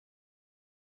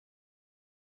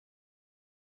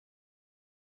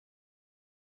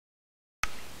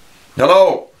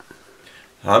Hello,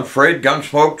 I'm Fred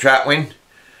Gunsmoke Chatwin,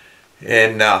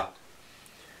 and I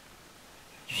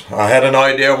had an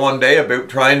idea one day about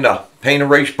trying to paint a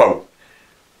race boat.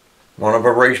 One of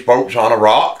our race boats on a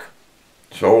rock.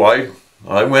 So I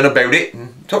went about it,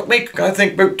 and it took me, I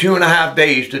think, about 2.5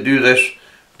 days to do this.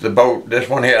 The boat, this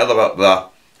one here, the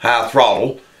half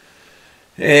throttle.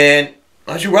 And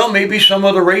I said, well, maybe some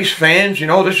of the race fans, you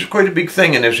know, this is quite a big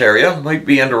thing in this area, might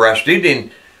be interested.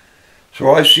 And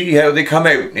so I see how they come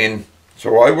out. And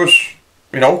so I was,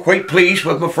 you know, quite pleased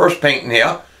with my first painting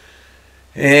here.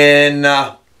 And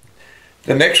the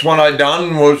next one I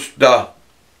done was the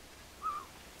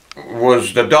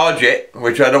Dodge It,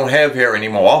 which I don't have here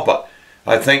anymore, but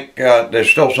I think there's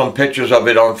still some pictures of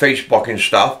it on Facebook and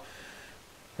stuff.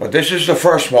 But this is the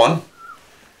first one.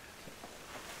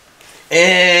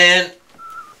 And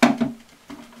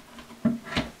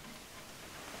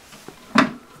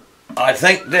I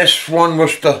think this one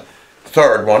was the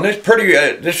third one. It's pretty.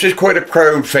 This is quite a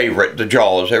crowd favorite, the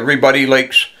Jaws. Everybody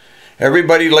likes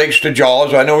the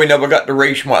Jaws. I know he never got to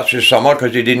race much this summer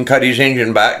because he didn't cut his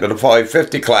engine back to the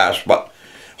 550 class, but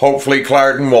hopefully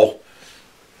Clarendon will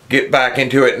get back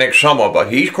into it next summer.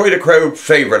 But he's quite a crowd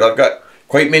favorite. I've got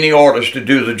quite many orders to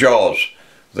do the Jaws.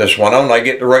 This one, and I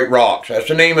get the right rocks. That's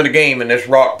the name of the game in this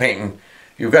rock painting.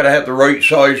 You've got to have the right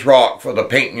size rock for the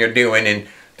painting you're doing, and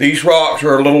these rocks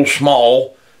are a little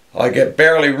small. I get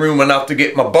barely room enough to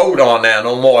get my boat on there,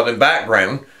 no more than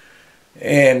background.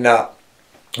 And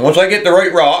once I get the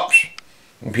right rocks,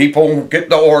 and people get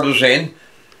the orders in,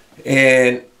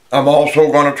 and I'm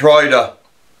also going to try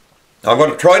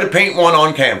to paint one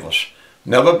on canvas.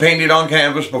 Never painted on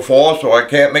canvas before, so I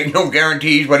can't make no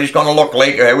guarantees what it's going to look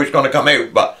like or how it's going to come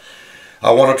out. But I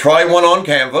want to try one on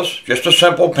canvas, just a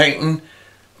simple painting.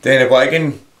 Then if I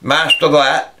can master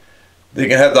that, they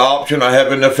can have the option of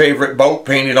having their favorite boat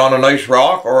painted on a nice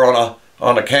rock or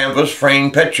on a canvas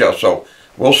frame picture. So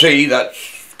we'll see.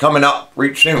 That's coming up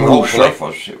real soon. Hopefully,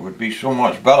 it would be so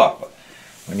much better. But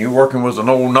when you're working with an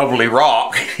old nubbly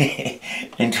rock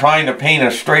and trying to paint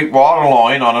a straight water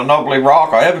line on a nubbly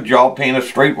rock, I have a job painting a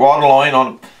straight water line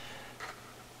on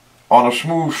a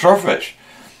smooth surface.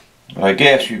 But I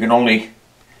guess you can only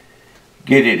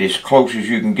get it as close as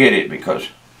you can get it because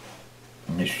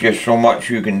it's just so much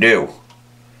you can do.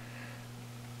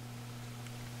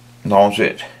 That's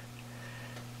it.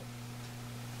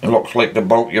 It looks like the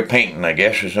boat you're painting, I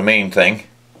guess, is the main thing.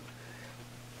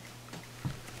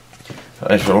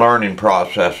 It's a learning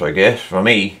process, I guess, for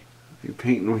me. You're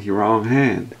painting with your wrong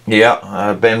hand. Yeah,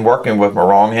 I've been working with my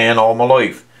wrong hand all my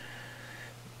life.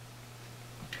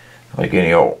 Like, you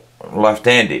know,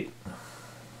 left-handed.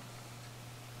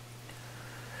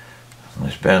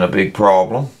 It's been a big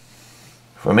problem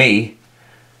for me.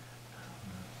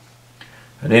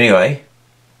 But anyway,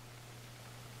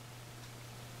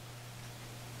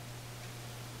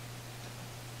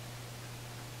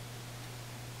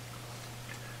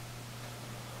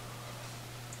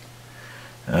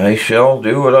 I shall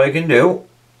do what I can do.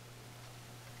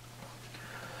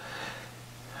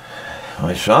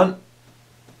 My son,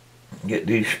 get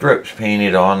these strips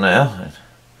painted on there.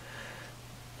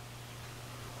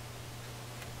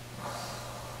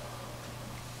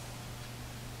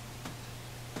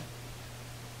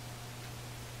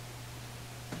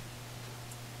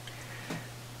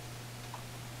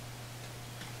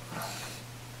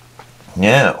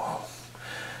 Now,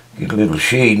 get a little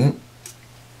shading.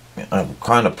 I'm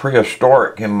kind of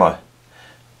prehistoric in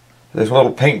this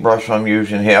little paintbrush I'm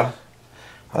using here.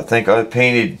 I think I've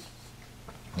painted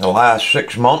the last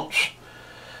 6 months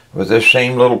with this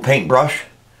same little paintbrush.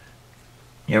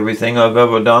 Everything I've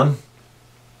ever done.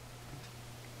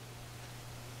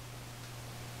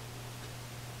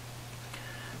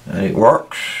 And it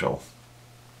works, so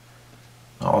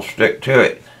I'll stick to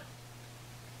it.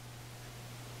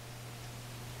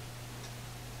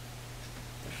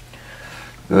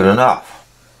 Good enough.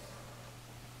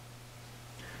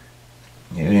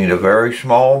 You need a very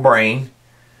small brain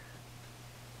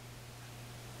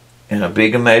and a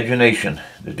big imagination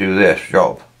to do this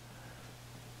job.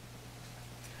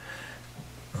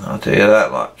 I'll tell you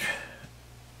that much.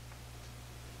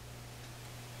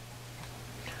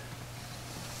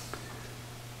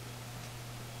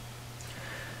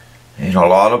 And a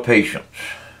lot of patience.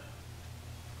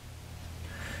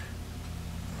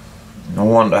 No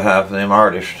wonder half of them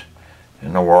artists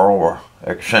in the world were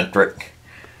eccentric.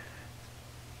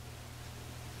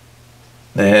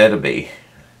 They had to be.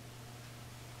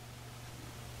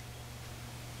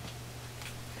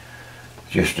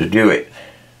 Just to do it.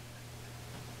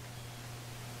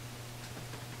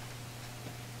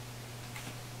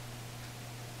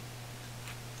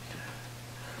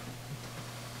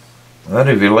 But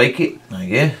if you like it, I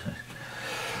guess.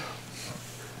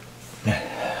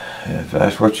 If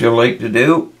that's what you like to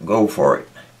do, go for it.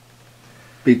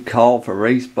 Big call for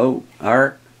race boat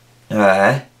art.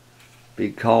 Aye.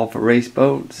 Big call for race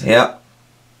boats. Yeah.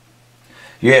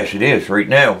 Yes, it is right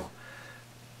now.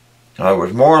 I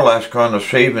was more or less kind of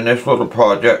saving this little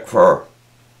project for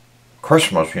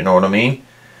Christmas, you know what I mean?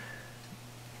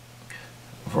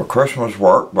 For Christmas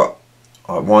work, but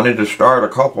I wanted to start a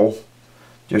couple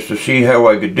just to see how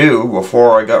I could do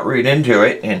before I got right into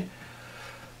it, and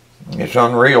it's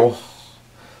unreal.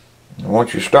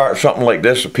 Once you start something like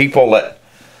this, the people that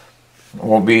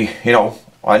will be, you know,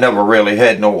 I never really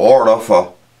had no order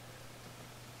for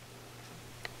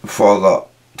the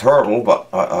turtle, but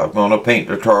I'm going to paint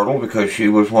the turtle because she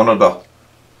was one of the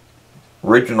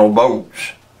original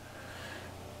boats.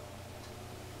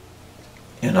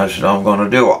 And I said, I'm going to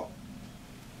do it.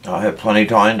 I have plenty of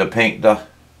time to paint the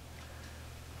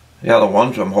other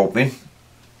ones, I'm hoping.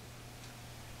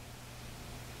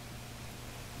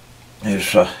 As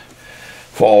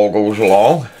fall goes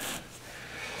along.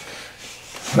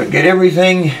 But get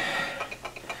everything,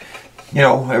 you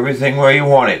know, everything where you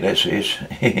want it.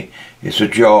 It's a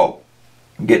job.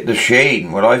 Get the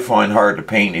shading. What I find hard to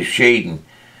paint is shading.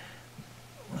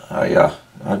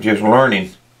 I'm just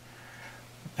learning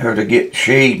how to get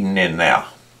shading in there.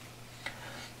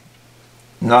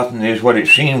 Nothing is what it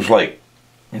seems like.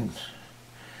 And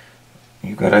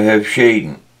you gotta have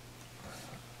shading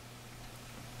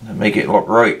to make it look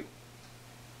right.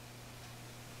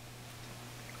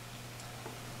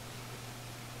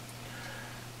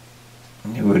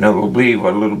 You would never believe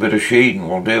what a little bit of shading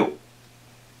will do.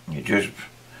 It just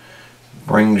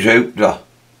brings out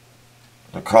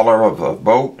the color of the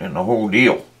boat and the whole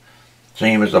deal.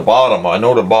 Same as the bottom. I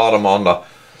know the bottom on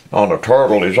the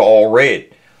turtle is all red,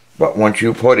 but once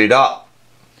you put it up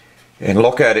and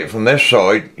look at it from this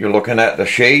side, you're looking at the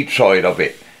shade side of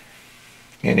it,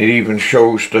 and it even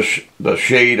shows the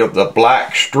shade of the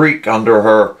black streak under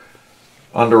her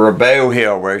bow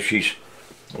here where she's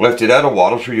lifted out of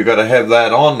water. So you got to have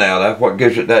that on now. That's what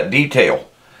gives it that detail.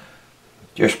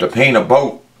 Just to paint a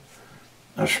boat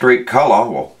a straight color,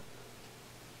 well,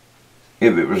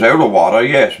 if it was out of water,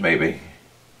 yes, maybe.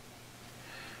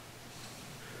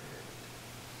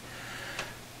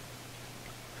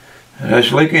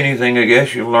 It's like anything, I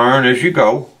guess. You learn as you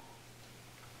go.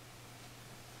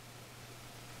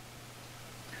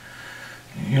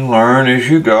 You learn as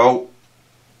you go.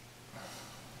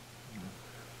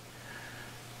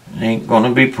 It ain't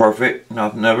gonna be perfect.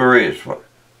 Nothing ever is. But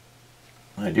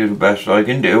I do the best I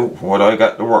can do for what I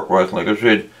got to work with. Like I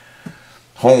said,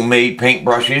 homemade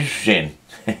paintbrushes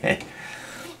and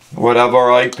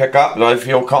whatever I pick up that I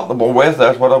feel comfortable with,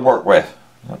 that's what I work with.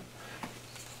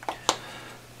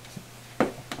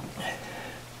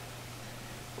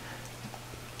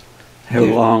 How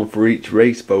long for each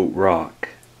raceboat rock?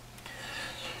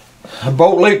 A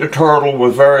boat like the turtle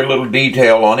with very little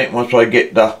detail on it, once I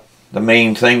get the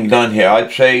main thing done here,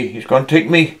 I'd say it's going to take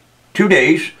me 2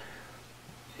 days.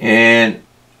 And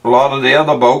a lot of the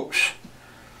other boats,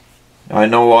 I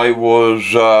know I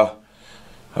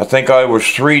think I was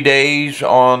 3 days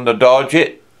on the Dodge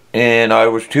It, and I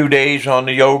was 2 days on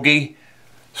the Yogi,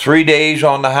 3 days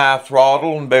on the half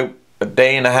throttle, and about a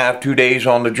day and a half, 2 days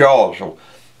on the Jaws. So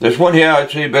this one here,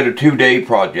 I'd say about a 2-day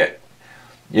project.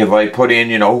 If I put in,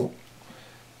 you know,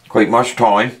 quite much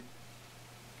time.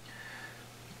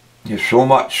 There's so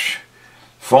much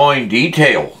fine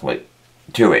detail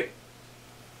to it.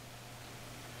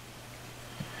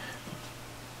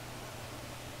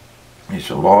 It's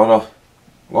a lot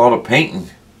of painting.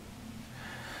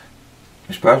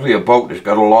 Especially a boat that's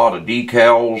got a lot of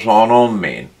decals on them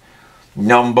and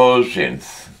numbers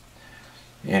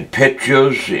and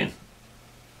pictures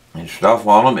and stuff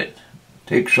on them. It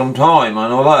takes some time, I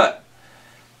know that,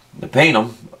 to paint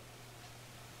them.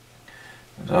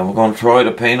 So I'm going to try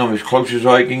to paint them as close as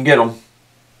I can get them.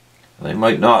 They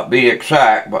might not be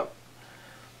exact, but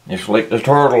it's like the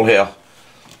turtle here.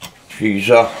 She's,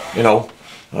 you know,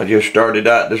 I just started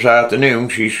that this afternoon.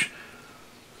 She's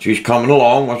coming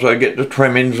along once I get the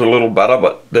trimmings a little better,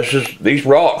 but these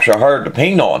rocks are hard to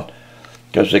paint on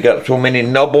because they got so many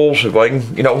nubbles. If I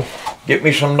can, you know, get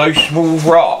me some nice smooth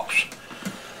rocks,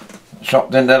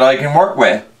 something that I can work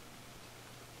with.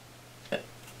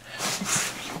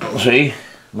 See,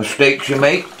 mistakes you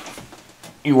make.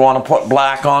 You want to put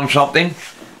black on something,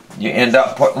 you end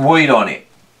up putting white on it.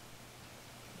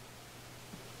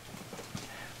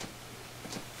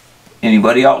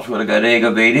 Anybody else would have got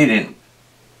aggravated and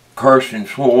cursed and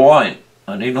swore, and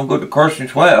ain't no good to curse and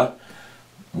swear.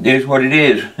 It is what it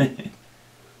is.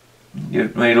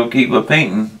 Just made it'll keep a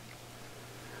painting.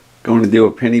 Going to do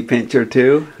a penny pincher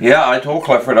too? Yeah, I told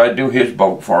Clifford I'd do his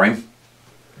boat for him.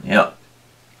 Yeah.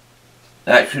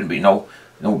 That shouldn't be no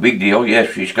big deal.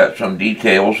 Yes, she's got some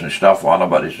details and stuff on it,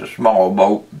 but it's a small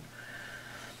boat.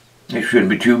 It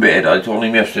shouldn't be too bad. I told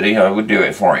him yesterday I would do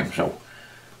it for him, so.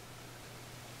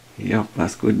 Yep,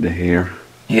 that's good to hear.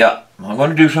 Yeah, I'm going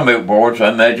to do some outboards. I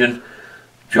imagine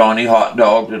Johnny Hot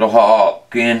Dog, Little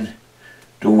Hawk, and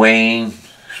Dwayne,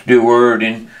 Stewart,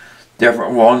 and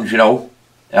different ones, you know.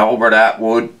 Albert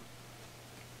Atwood,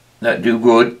 that do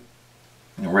good.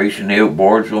 Racing the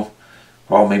outboards will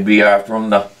probably be after them.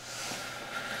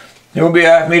 They'll be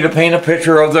asking me to paint a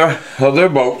picture of their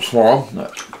boats for them.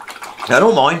 I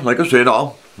don't mind. Like I said,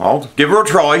 I'll give her a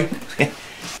try.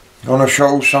 Gonna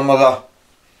show some of the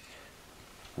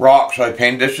rocks I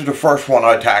painted. This is the first one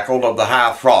I tackled of the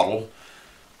half throttle,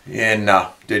 and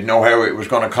didn't know how it was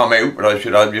going to come out, but I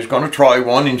said I'm just going to try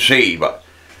one and see. But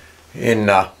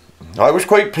I was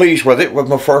quite pleased with it, with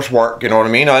my first work, you know what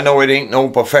I mean. I know it ain't no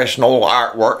professional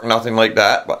artwork, nothing like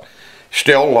that, but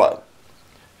still,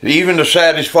 even to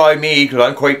satisfy me, because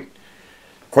I'm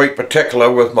quite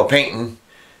particular with my painting,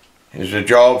 is a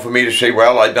job for me to say,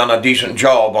 well, I've done a decent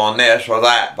job on this or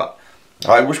that. But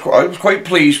I was quite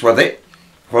pleased with it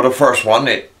for the first one.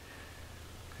 You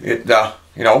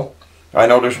know, I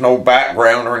know there's no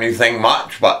background or anything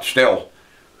much, but still,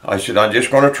 I said I'm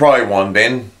just going to try one.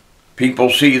 Then people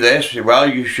see this, say, well,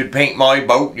 you should paint my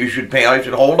boat. You should paint. I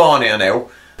said, hold on here now.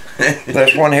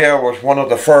 This one here was one of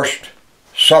the first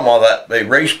summer that they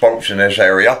race boats in this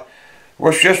area. It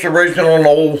was just original an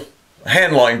old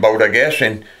handline boat, I guess,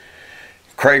 and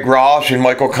Craig Ross and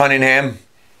Michael Cunningham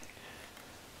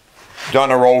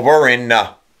done her over and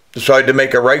decided to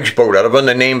make a race boat out of it, and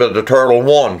the name of the Turtle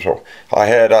One. So I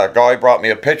had a guy brought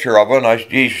me a picture of her, and I said,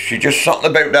 geez, she just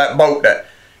something about that boat that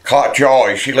caught your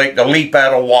eye. She liked to leap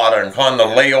out of water and kind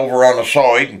of lay over on the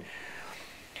side. And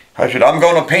I said, I'm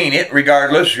going to paint it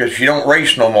regardless, because she don't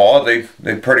race no more.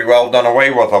 They've pretty well done away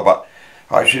with her, but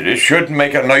I said it should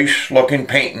make a nice looking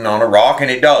painting on a rock, and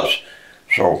it does.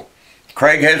 So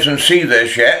Craig hasn't seen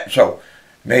this yet, so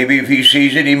maybe if he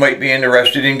sees it, he might be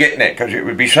interested in getting it, because it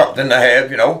would be something to have,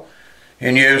 you know,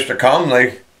 in years to come.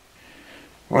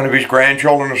 One of his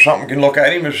grandchildren or something can look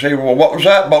at him and say, well, what was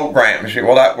that boat, Grant? And say,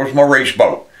 well, that was my race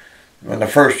boat in the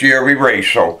first year we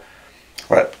raced. So,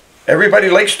 but everybody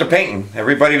likes the painting.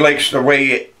 Everybody likes the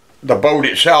way the boat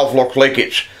itself looks like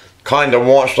it's kind of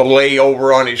wants to lay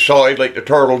over on his side like the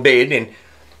turtle did, and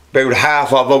about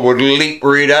half of it would leap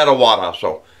right out of water.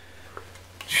 So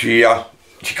she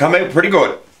come out pretty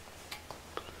good.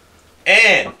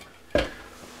 And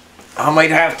I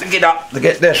might have to get up to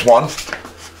get this one.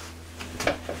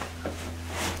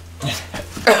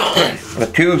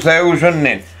 The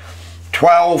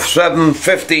 2012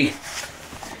 750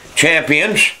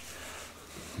 champions,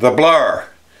 the Blur.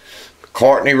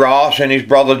 Courtney Ross and his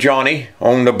brother Johnny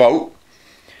own the boat.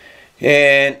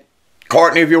 And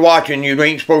Courtney, if you're watching, you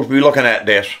ain't supposed to be looking at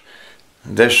this.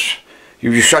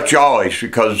 You shut your eyes,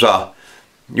 because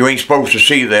you ain't supposed to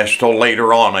see this till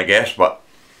later on, I guess, but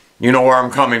you know where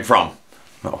I'm coming from.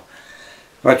 So,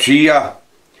 but she's a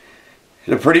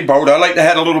pretty boat. I like to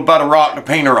have a little bit of rock to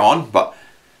paint her on, but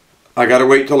I gotta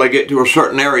wait till I get to a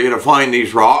certain area to find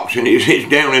these rocks, and it's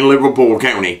down in Liverpool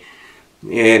County.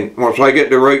 And once I get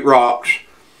the right rocks,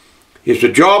 it's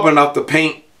a job enough to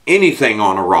paint anything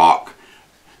on a rock.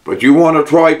 But you want to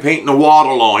try painting the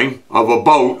waterline of a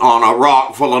boat on a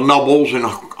rock full of nubbles and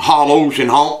hollows and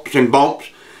humps and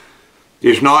bumps,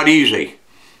 it's not easy.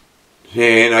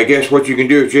 And I guess what you can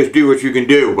do is just do what you can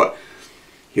do. But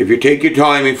if you take your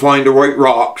time and find the right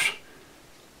rocks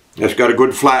that's got a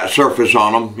good flat surface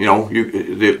on them, you know,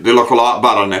 they look a lot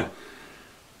better now.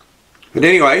 But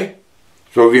anyway,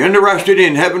 so if you're interested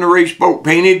in having a race boat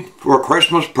painted for a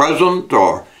Christmas present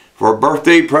or for a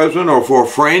birthday present or for a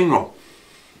friend, well,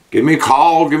 give me a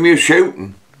call, give me a shout,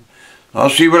 and I'll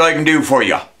see what I can do for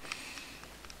you.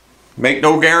 Make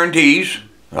no guarantees,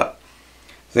 but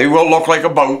they will look like a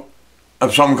boat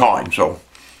of some kind. So,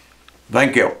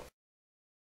 thank you.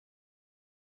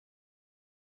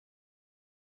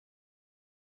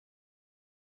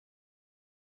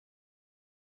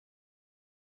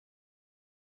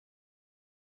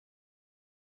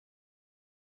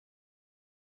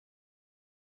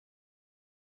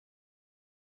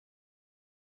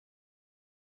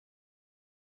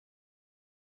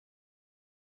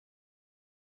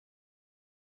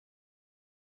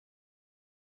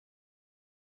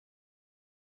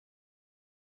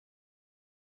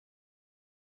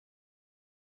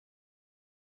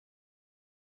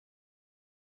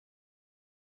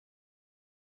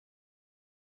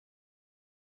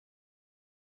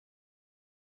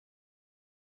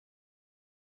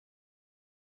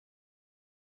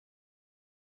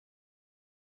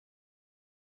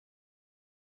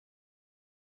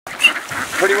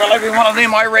 Pretty well every one of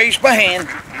them I raised by hand.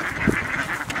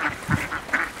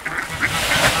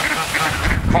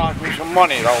 Cost me some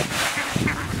money though.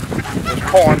 This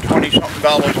corn,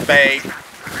 $20-something a bag.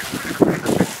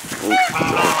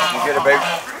 You get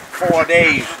about 4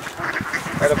 days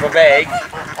out of a bag.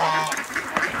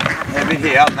 Have it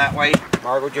here, and that way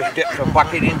Margot just dips a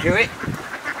bucket into it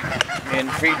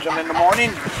and feeds them in the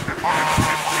morning.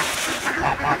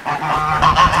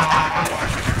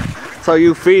 So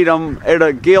you feed them out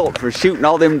of guilt for shooting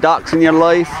all them ducks in your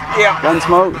life? Yeah.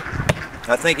 Gunsmoke?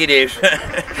 I think it is.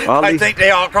 Well, I think they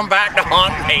all come back to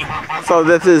haunt me. So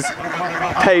this is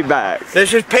payback.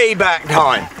 This is payback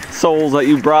time. Souls that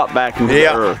you brought back into the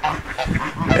earth.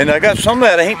 And I got some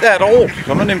that ain't that old.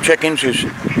 Some of them chickens was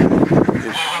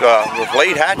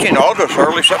late hatching, August,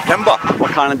 early September.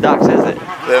 What kind of ducks is it?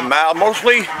 They're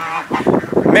mostly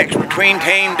mixed between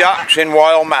tame ducks and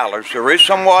wild mallards. There is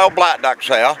some wild black ducks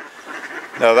there.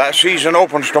 Now that season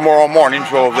opens tomorrow morning,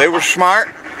 so if they were smart,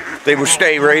 they would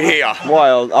stay right here.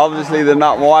 Wild. Obviously they're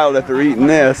not wild if they're eating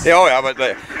this. Oh yeah, but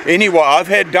anyway, I've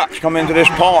had ducks come into this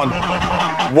pond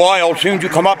wild. As soon as you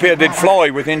come up here, they'd fly.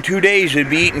 Within 2 days, they'd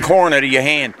be eating corn out of your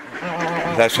hand.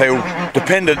 That's how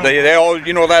dependent they all,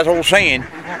 you know, that old saying,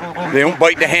 they don't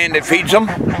bite the hand that feeds them,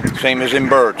 same as in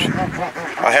birds.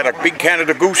 I had a big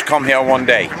Canada goose come here one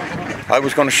day. I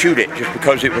was going to shoot it just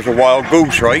because it was a wild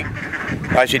goose, right?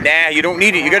 I said, nah, you don't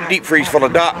need it, you got a deep freeze full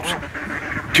of ducks.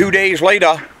 2 days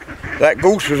later, that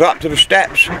goose was up to the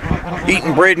steps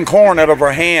eating bread and corn out of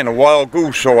her hand, a wild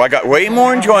goose. So I got way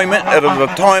more enjoyment out of the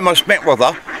time I spent with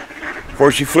her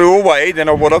before she flew away than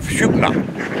I would have shooting her.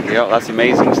 Yeah, that's an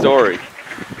amazing story.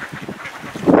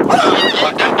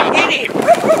 Get him!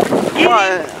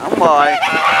 I'm like,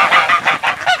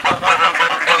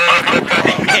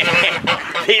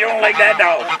 He don't like that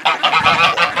dog.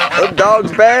 that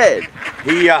dog's bad.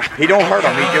 He don't hurt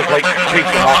him. He just like takes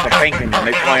them off the thinking when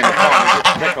they fly in the pond and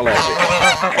just tickle at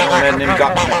it. And then them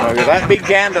ducks. That big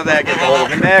gander there gets a hold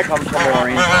of him. There comes some more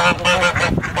in.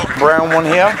 Brown one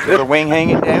here, the wing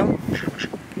hanging down.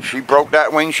 She broke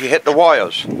that wing. She hit the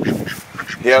wires.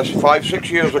 Yes, 5-6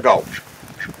 years ago.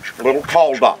 A little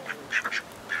call duck.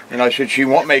 And I said she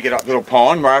won't make it up to the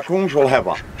pond. Raccoons will have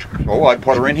her. So I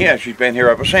put her in here. She's been here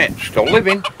ever since. Still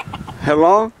living. How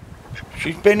long?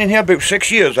 She's been in here about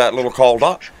 6 years, that little call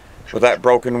duck. With that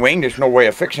broken wing, there's no way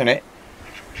of fixing it.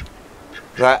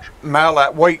 That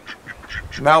white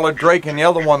mallard drake and the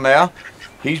other one there,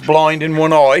 he's blind in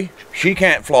one eye. She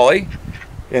can't fly.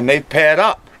 And they've paired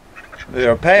up.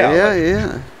 They're a pair.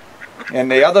 Yeah. And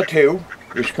the other two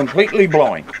is completely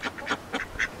blind.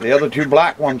 The other two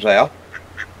black ones there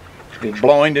is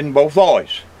blind in both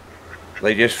eyes.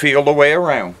 They just feel the way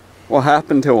around. What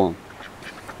happened to them?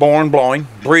 Born blind,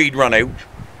 breed run out.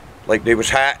 Like they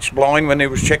was hatched blind when they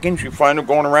was chickens. You find them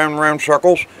going around and around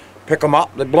circles, pick them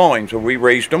up, they're blind. So we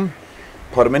raised them,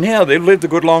 put them in here. They've lived a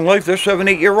good long life. They're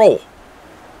 7-8 year old.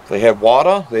 They have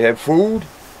water, they have food.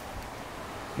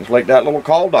 It's like that little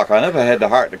call duck. I never had the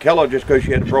heart to kill her just because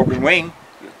she had a broken wing.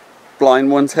 Blind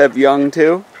ones have young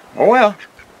too? Oh well,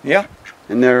 yeah.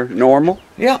 And they're normal?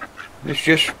 Yeah. It's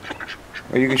just,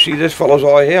 well, you can see this fellow's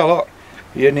eye here, look.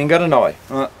 He hasn't even got an eye.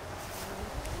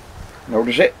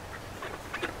 Notice it?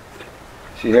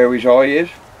 See how his eye is?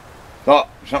 Oh,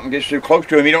 something gets too close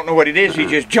to him, he don't know what it is, he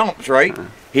just jumps, right?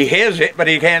 He hears it, but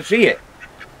he can't see it.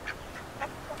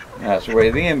 That's the way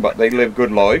of the end, but they live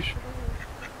good lives.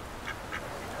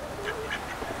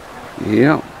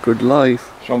 Yeah, good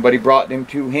life. Somebody brought them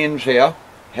 2 hens here,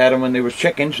 had them when they was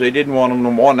chickens, they didn't want them no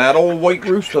more. And that old white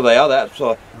rooster there, that's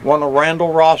one of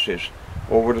Randall Ross's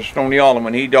over to Stony Island.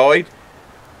 When he died,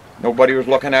 nobody was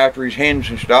looking after his hens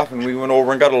and stuff, and we went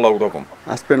over and got a load of them.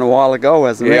 That's been a while ago,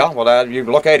 hasn't it? Yeah, well, you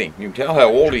look at him. You can tell how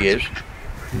old he is.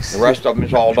 The rest of them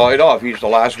is all died off. He's the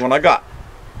last one I got.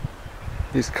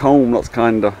 His comb looks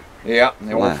kind of... Yeah,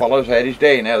 the old fella's had his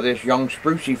day. Now this young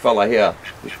sprucey fella here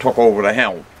just took over the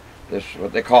helm. This is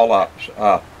what they call a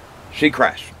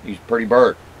seacrest. He's a pretty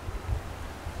bird.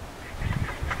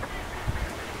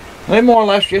 They're more or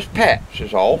less just pets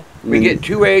is all. We get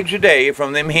 2 eggs a day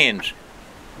from them hens.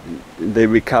 They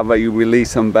recover, you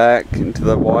release them back into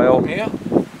the wild? Yeah.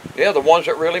 Yeah, the ones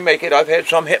that really make it. I've had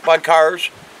some hit by cars.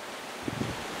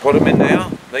 Put them in there.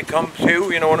 They come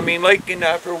to, you know what I mean, like, and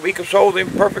after a week or so, they're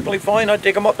perfectly fine. I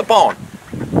take them up the pond.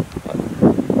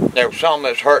 There's some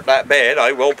that's hurt that bad.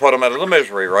 I will put them out of the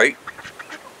misery, right?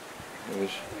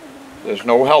 There's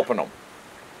no helping them.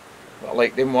 But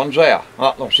like them ones there.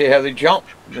 See how they jump?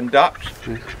 Them ducks.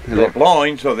 They're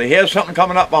blind, so they hear something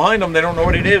coming up behind them. They don't know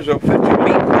what it is. They'll fetch a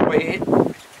beat away.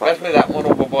 Especially that one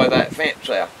over by that fence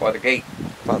there, by the gate.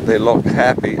 But they look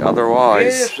happy otherwise.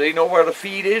 Yes, they know where the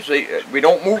feed is. We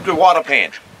don't move the water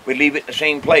pan. We leave it the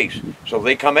same place. So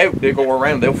they come out, they go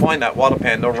around, they'll find that water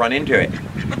pan, they'll run into it.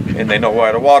 And they know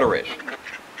where the water is.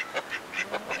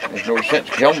 There's no sense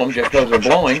killing them just because they're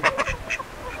blind.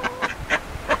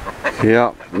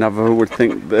 Yeah, never would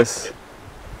think this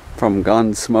from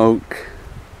Gunsmoke.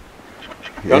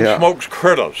 Gunsmoke's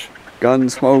critters.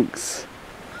 Gunsmoke's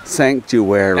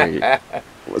sanctuary.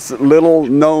 What's a little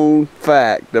known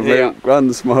fact about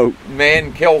Gunsmoke?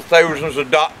 Man killed thousands of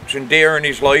ducks and deer in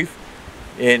his life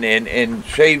in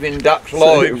saving ducks'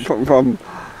 lives.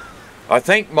 I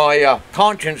think my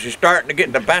conscience is starting to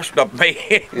get the best of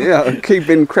me. Yeah,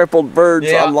 keeping crippled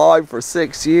birds alive for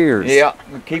 6 years. Yeah,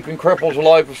 keeping cripples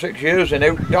alive for 6 years, and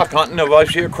out duck hunting, if I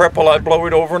see a cripple, I blow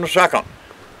it over in a second.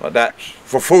 But that's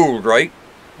for food, right?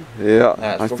 Yeah,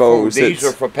 that's I for suppose food. These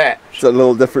are for pets. It's a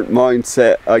little different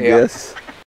mindset, I guess.